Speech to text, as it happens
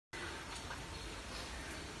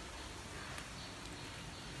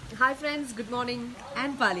Hi friends, good morning.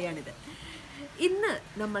 And Paliyanid. ഇന്ന്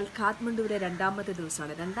നമ്മൾ കാഠ്മണ്ഡുവിലെ രണ്ടാമത്തെ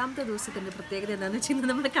ദിവസമാണ്. രണ്ടാമത്തെ ദിവസത്തിൻ്റെ പ്രത്യേകത എന്താണെന്ന് വെച്ച് കഴിഞ്ഞാൽ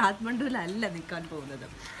നമ്മൾ കാഠ്മണ്ഡുവിലല്ല നിൽക്കാൻ പോകുന്നത്.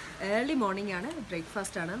 ഏർലി മോർണിംഗ് ആണ്,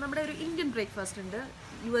 ബ്രേക്ക്ഫാസ്റ്റ് ആണ്. നമ്മുടെ ഒരു ഇന്ത്യൻ ബ്രേക്ക്ഫാസ്റ്റ് ഉണ്ട്,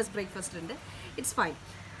 US ബ്രേക്ക്ഫാസ്റ്റ് ഉണ്ട്. It's fine.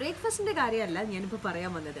 ബ്രേക്ക്ഫാസ്റ്റിൻ്റെ കാര്യമല്ല ഞാനിപ്പോൾ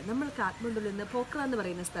പറയാൻ വന്നത്. നമ്മൾ കാഠ്മണ്ഡുവിൽ നിന്ന് പോഖ്ര എന്ന്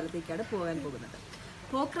പറയുന്ന സ്ഥലത്തേക്കാണ് പോകാൻ പോകുന്നത്.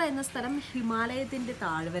 പോഖ്ര എന്ന സ്ഥലം ഹിമാലയത്തിൻ്റെ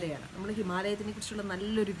താഴ്വരയാണ്. നമ്മൾ ഹിമാലയത്തിനെ കുറിച്ചുള്ള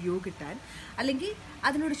നല്ലൊരു വ്യൂ കിട്ടാൻ, അല്ലെങ്കിൽ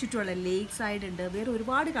അതിനോട് ചുറ്റുമുള്ള ലേക്ക് സൈഡ് ഉണ്ട്, വേറെ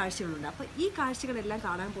ഒരുപാട് കാഴ്ചകളുണ്ട്. അപ്പോൾ ഈ കാഴ്ചകളെല്ലാം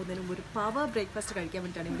കാണാൻ പോകുന്നതിനും ഒരു പവർ ബ്രേക്ക്ഫാസ്റ്റ് കഴിക്കാൻ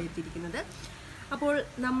വേണ്ടിയിട്ടാണ് ഇവിടെ എത്തിയിരിക്കുന്നത്. അപ്പോൾ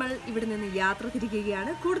നമ്മൾ ഇവിടെ നിന്ന് യാത്ര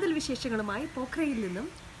തിരിക്കുകയാണ്. കൂടുതൽ വിശേഷങ്ങളുമായി പോഖ്രയിൽ നിന്നും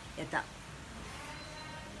എത്താം.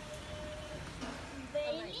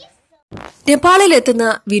 നേപ്പാളിലെത്തുന്ന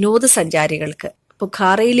വിനോദസഞ്ചാരികൾക്ക്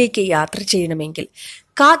പൊഖാറയിലേക്ക് യാത്ര ചെയ്യണമെങ്കിൽ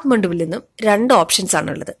കാഠ്മണ്ഡുവിൽ നിന്നും 2 ഓപ്ഷൻസ്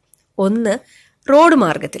ആണുള്ളത്. ഒന്ന്, റോഡ്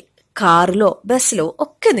മാർഗത്തിൽ കാറിലോ ബസ്സിലോ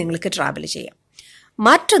ഒക്കെ നിങ്ങൾക്ക് ട്രാവൽ ചെയ്യാം.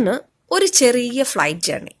 മറ്റൊന്ന്, ഒരു ചെറിയ ഫ്ലൈറ്റ്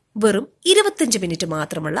ജേർണി, വെറും 25 മിനിറ്റ്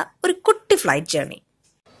മാത്രമുള്ള ഒരു കുട്ടി ഫ്ലൈറ്റ് ജേർണി.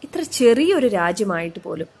 ഇത്ര ചെറിയൊരു രാജ്യമായിട്ട്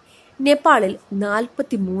പോലും നേപ്പാളിൽ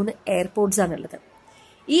 43 എയർപോർട്ട്സ് ആണുള്ളത്.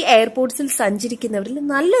 ഈ എയർപോർട്ട്സിൽ സഞ്ചരിക്കുന്നവരിൽ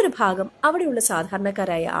നല്ലൊരു ഭാഗം അവിടെയുള്ള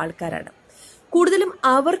സാധാരണക്കാരായ ആൾക്കാരാണ്. കൂടുതലും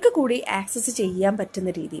അവർക്ക് കൂടി ആക്സസ് ചെയ്യാൻ പറ്റുന്ന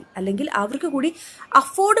രീതിയിൽ, അല്ലെങ്കിൽ അവർക്ക് കൂടി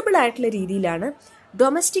അഫോർഡബിൾ ആയിട്ടുള്ള രീതിയിലാണ്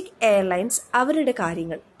ഡൊമസ്റ്റിക് എയർലൈൻസ് അവരുടെ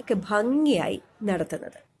കാര്യങ്ങൾ ഒക്കെ ഭംഗിയായി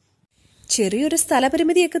നടത്തുന്നത്. ചെറിയൊരു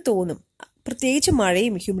സ്ഥലപരിമിതിയൊക്കെ തോന്നും, പ്രത്യേകിച്ച്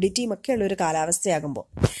മഴയും ഹ്യൂമിഡിറ്റിയും ഒക്കെ ഉള്ള ഒരു കാലാവസ്ഥയാകുമ്പോൾ.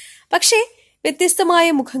 പക്ഷേ വ്യത്യസ്തമായ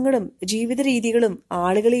മുഖങ്ങളും ജീവിത രീതികളും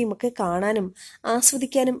ആളുകളെയും ഒക്കെ കാണാനും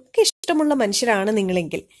ആസ്വദിക്കാനും ഒക്കെ ഇഷ്ടമുള്ള മനുഷ്യരാണ്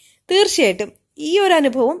നിങ്ങളെങ്കിൽ തീർച്ചയായിട്ടും ഈ ഒരു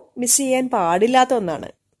അനുഭവം മിസ് ചെയ്യാൻ പാടില്ലാത്ത ഒന്നാണ്.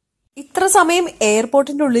 ഇത്ര സമയം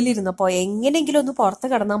എയർപോർട്ടിന്റെ ഉള്ളിലിരുന്നപ്പോൾ എങ്ങനെയെങ്കിലും ഒന്ന് പുറത്ത്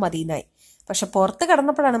കടന്നാൽ മതിയെന്നായി. പക്ഷെ പുറത്ത്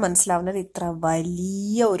കടന്നപ്പോഴാണ് മനസ്സിലാവുന്നത് ഇത്ര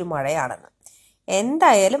വലിയ ഒരു മഴയാണെന്ന്.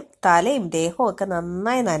 എന്തായാലും തലയും ദേഹവും ഒക്കെ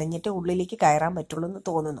നന്നായി നനഞ്ഞിട്ട് ഉള്ളിലേക്ക് കയറാൻ പറ്റുള്ളൂ എന്ന്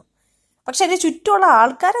തോന്നുന്നു. പക്ഷെ അതിന്റെ ചുറ്റുമുള്ള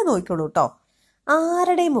ആൾക്കാരെ നോക്കിക്കോളൂ കേട്ടോ.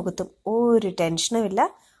 ആരുടെയും മുഖത്തും ഒരു ടെൻഷനും ഇല്ല,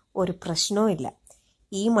 ഒരു പ്രശ്നവും ഇല്ല.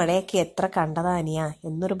 ഈ മഴയൊക്കെ എത്ര കണ്ടതാ അനിയ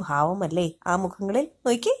എന്നൊരു ഭാവമല്ലേ ആ മുഖങ്ങളിൽ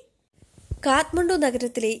നോക്കി. കാഠ്മണ്ഡു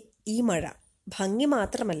നഗരത്തിലെ ഈ മഴ ഭംഗി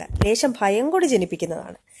മാത്രമല്ല, ലേശം ഭയം കൂടി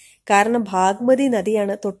ജനിപ്പിക്കുന്നതാണ്. കാരണം ഭാഗ്മതി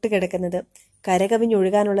നദിയാണ് തൊട്ട് കിടക്കുന്നത്.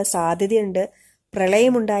 കരകവിഞ്ഞൊഴുകാനുള്ള സാധ്യതയുണ്ട്.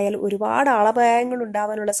 പ്രളയമുണ്ടായാൽ ഒരുപാട് ആളപായങ്ങൾ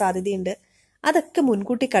ഉണ്ടാവാനുള്ള സാധ്യതയുണ്ട്. അതൊക്കെ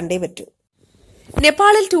മുൻകൂട്ടി കണ്ടേ പറ്റൂ.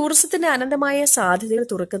 നേപ്പാളിൽ ടൂറിസത്തിന്റെ അനന്തമായ സാധ്യതകൾ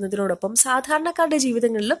തുറക്കുന്നതിനോടൊപ്പം സാധാരണക്കാരുടെ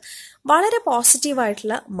ജീവിതങ്ങളിലും വളരെ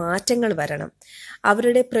പോസിറ്റീവായിട്ടുള്ള മാറ്റങ്ങൾ വരണം.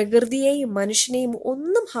 അവരുടെ പ്രകൃതിയെയും മനുഷ്യനെയും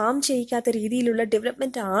ഒന്നും ഹാം ചെയ്യിക്കാത്ത രീതിയിലുള്ള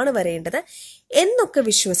ഡെവലപ്മെന്റ് ആണ് വരേണ്ടത് എന്നൊക്കെ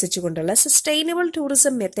വിശ്വസിച്ചുകൊണ്ടുള്ള സസ്റ്റൈനബിൾ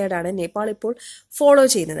ടൂറിസം മെത്തേഡാണ് നേപ്പാൾ ഇപ്പോൾ ഫോളോ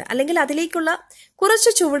ചെയ്യുന്നത്. അല്ലെങ്കിൽ അതിലേക്കുള്ള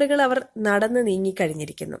കുറച്ച് ചുവടുകൾ അവർ നടന്ന്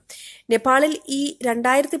നീങ്ങിക്കഴിഞ്ഞിരിക്കുന്നു. നേപ്പാളിൽ ഈ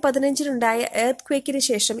 2015 എർത്ത് ക്വേക്കിന്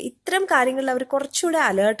ശേഷം ഇത്തരം കാര്യങ്ങളിൽ അവർ കുറച്ചുകൂടെ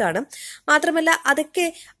അലേർട്ടാണ്. മാത്രമല്ല അതൊക്കെ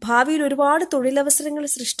ഭാവിയിൽ ഒരുപാട് തൊഴിലവസരങ്ങൾ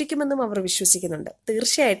സൃഷ്ടിക്കുമെന്നും അവർ വിശ്വസിക്കുന്നുണ്ട്.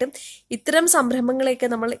 തീർച്ചയായിട്ടും ഇത്തരം സംരംഭങ്ങളെയൊക്കെ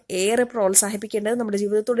നമ്മൾ ഏറെ പ്രോത്സാഹിപ്പിക്കേണ്ടത്, നമ്മുടെ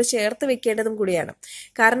ജീവിതത്തോട് ചേർത്ത് വെക്കേണ്ടതും കൂടിയാണ്.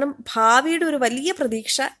 കാരണം ഭാവിയുടെ ഒരു വലിയ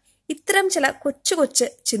പ്രതീക്ഷ ഇത്തരം ചില കൊച്ചു കൊച്ചു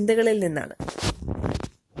ചിന്തകളിൽ നിന്നാണ്.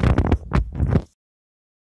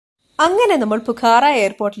 അങ്ങനെ നമ്മൾ പൊഖാറ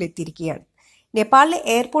എയർപോർട്ടിൽ എത്തിയിരിക്കുകയാണ്. നേപ്പാളിലെ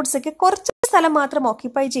എയർപോർട്ട്സ് ഒക്കെ കുറച്ച് സ്ഥലം മാത്രം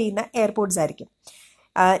ഓക്യുപ്പൈ ചെയ്യുന്ന എയർപോർട്ട്സ് ആയിരിക്കും.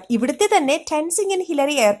 ഇവിടുത്തെ തന്നെ ടെൻസിംഗ്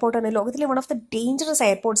ഹിലറി എയർപോർട്ടാണ് ലോകത്തിലെ one of the dangerous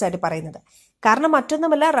airports ആയിട്ട് പറയുന്നത്. കാരണം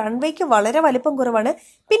മറ്റൊന്നുമല്ല, റൺവേക്ക് വളരെ വലിപ്പം കുറവാണ്,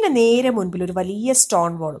 പിന്നെ നേരെ മുൻപിൽ ഒരു വലിയ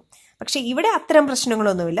സ്റ്റോൺ വാളും. പക്ഷെ ഇവിടെ അത്തരം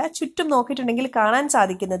പ്രശ്നങ്ങളൊന്നുമില്ല. ചുറ്റും നോക്കിയിട്ടുണ്ടെങ്കിൽ കാണാൻ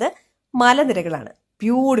സാധിക്കുന്നത് മലനിരകളാണ്.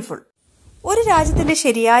 ബ്യൂട്ടിഫുൾ. ഒരു രാജ്യത്തിന്റെ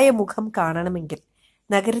ശരിയായ മുഖം കാണണമെങ്കിൽ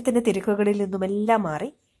നഗരത്തിന്റെ തിരക്കുകളിൽ നിന്നുമെല്ലാം മാറി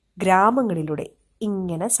ഗ്രാമങ്ങളിലൂടെ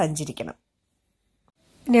ഇങ്ങനെ സഞ്ചരിക്കണം.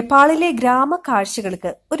 നേപ്പാളിലെ ഗ്രാമ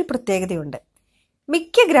കാഴ്ചകൾക്ക് ഒരു പ്രത്യേകതയുണ്ട്.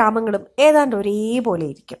 മിക്ക ഗ്രാമങ്ങളും ഏതാണ്ട് ഒരേപോലെ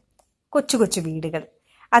ഇരിക്കും. കൊച്ചു കൊച്ചു വീടുകൾ,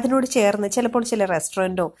 അതിനോട് ചേർന്ന് ചിലപ്പോൾ ചില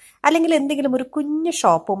റെസ്റ്റോറൻറ്റോ അല്ലെങ്കിൽ എന്തെങ്കിലും ഒരു കുഞ്ഞു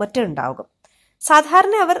ഷോപ്പോ മറ്റോ ഉണ്ടാകും.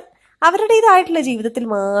 സാധാരണ അവർ അവരുടേതായിട്ടുള്ള ജീവിതത്തിൽ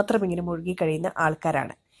മാത്രം ഇങ്ങനെ മുഴുകി കഴിയുന്ന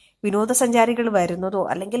ആൾക്കാരാണ്. വിനോദസഞ്ചാരികൾ വരുന്നതോ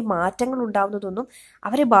അല്ലെങ്കിൽ മാറ്റങ്ങൾ ഉണ്ടാവുന്നതൊന്നും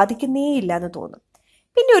അവരെ ബാധിക്കുന്നേയില്ല എന്ന് തോന്നും.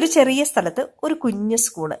 പിന്നെ ഒരു ചെറിയ സ്ഥലത്ത് ഒരു കുഞ്ഞു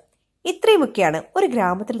സ്കൂള്, ഇത്രയുമൊക്കെയാണ് ഒരു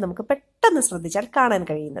ഗ്രാമത്തിൽ നമുക്ക് പെട്ടെന്ന് ശ്രദ്ധിച്ചാൽ കാണാൻ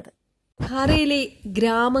കഴിയുന്നത്. ഖാറയിലെ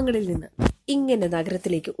ഗ്രാമങ്ങളിൽ നിന്ന് ഇങ്ങനെ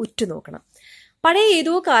നഗരത്തിലേക്ക് ഉറ്റുനോക്കണം. പഴയ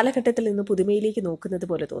ഏതോ കാലഘട്ടത്തിൽ നിന്ന് പുതുമയിലേക്ക് നോക്കുന്നത്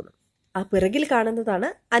പോലെ തോന്നും. ആ പിറകിൽ കാണുന്നതാണ്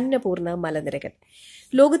അന്നപൂർണ മലനിരകൾ.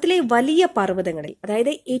 ലോകത്തിലെ വലിയ പർവ്വതങ്ങളിൽ,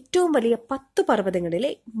 അതായത് ഏറ്റവും വലിയ 10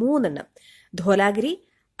 പർവ്വതങ്ങളിലെ 3 ധോലാഗിരി,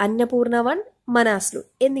 അന്നപൂർണ 1, മനാസ്ലു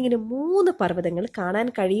എന്നിങ്ങനെ 3 പർവ്വതങ്ങൾ കാണാൻ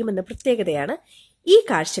കഴിയുമെന്ന പ്രത്യേകതയാണ് ഈ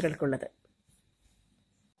കാഴ്ചകൾക്കുള്ളത്.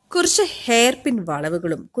 കുറച്ച് ഹെയർ പിൻ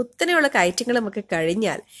വളവുകളും കുത്തനെയുള്ള കയറ്റങ്ങളും ഒക്കെ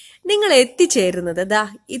കഴിഞ്ഞാൽ നിങ്ങൾ എത്തിച്ചേരുന്നത് ദാ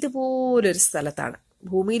ഇതുപോലൊരു സ്ഥലത്താണ്.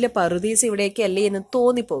 ഭൂമിയിലെ പറുദീസ് ഇവിടെയൊക്കെ അല്ലേ എന്ന്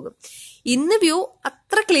തോന്നിപ്പോകും. ഇന്ന് വ്യൂ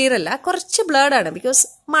അത്ര ക്ലിയർ അല്ല, കുറച്ച് ബ്ലേർഡ് ആണ്, ബിക്കോസ്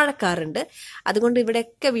മഴക്കാറുണ്ട്. അതുകൊണ്ട്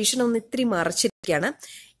ഇവിടെയൊക്കെ വിഷൻ ഒന്ന് ഇത്തിരി മറച്ചിരിക്കുകയാണ്.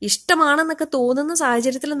 ഇഷ്ടമാണെന്നൊക്കെ തോന്നുന്ന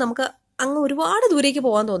സാഹചര്യത്തിൽ നമുക്ക് അങ്ങ് ഒരുപാട് ദൂരേക്ക്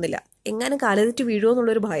പോകാൻ തോന്നില്ല, എങ്ങാനും കാലതെറ്റ് വീഴുമോ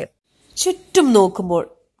എന്നുള്ളൊരു ഭയം. ചുറ്റും നോക്കുമ്പോൾ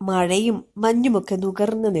മഴയും മഞ്ഞുമൊക്കെ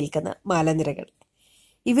നുകർന്നു നിൽക്കുന്ന മലനിരകൾ,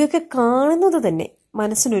 ഇവയൊക്കെ കാണുന്നത് തന്നെ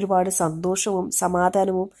മനസ്സിന് ഒരുപാട് സന്തോഷവും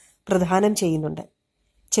സമാധാനവും പ്രദാനം ചെയ്യുന്നുണ്ട്.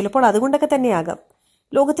 ചിലപ്പോൾ അതുകൊണ്ടൊക്കെ തന്നെയാകാം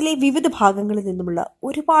ലോകത്തിലെ വിവിധ ഭാഗങ്ങളിൽ നിന്നുമുള്ള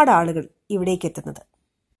ഒരുപാട് ആളുകൾ ഇവിടേക്ക് എത്തുന്നത്.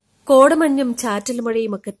 കോടമഞ്ഞും ചാറ്റൽ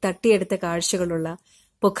മഴയും ഒക്കെ തട്ടിയെടുത്ത കാഴ്ചകളുള്ള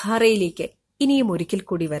പൊഖാറയിലേക്ക് ഇനിയും ഒരിക്കൽ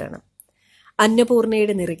കൂടി വരണം.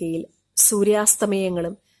 അന്നപൂർണയുടെ നെറുകയിൽ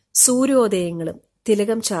സൂര്യാസ്തമയങ്ങളും സൂര്യോദയങ്ങളും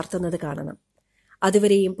തിലകം ചാർത്തുന്നത് കാണണം.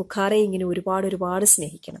 അതുവരെയും പൊഖാറയെ ഇങ്ങനെ ഒരുപാട്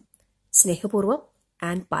സ്നേഹിക്കണം. സ്നേഹപൂർവ്വം,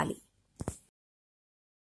 ആൻപാലി.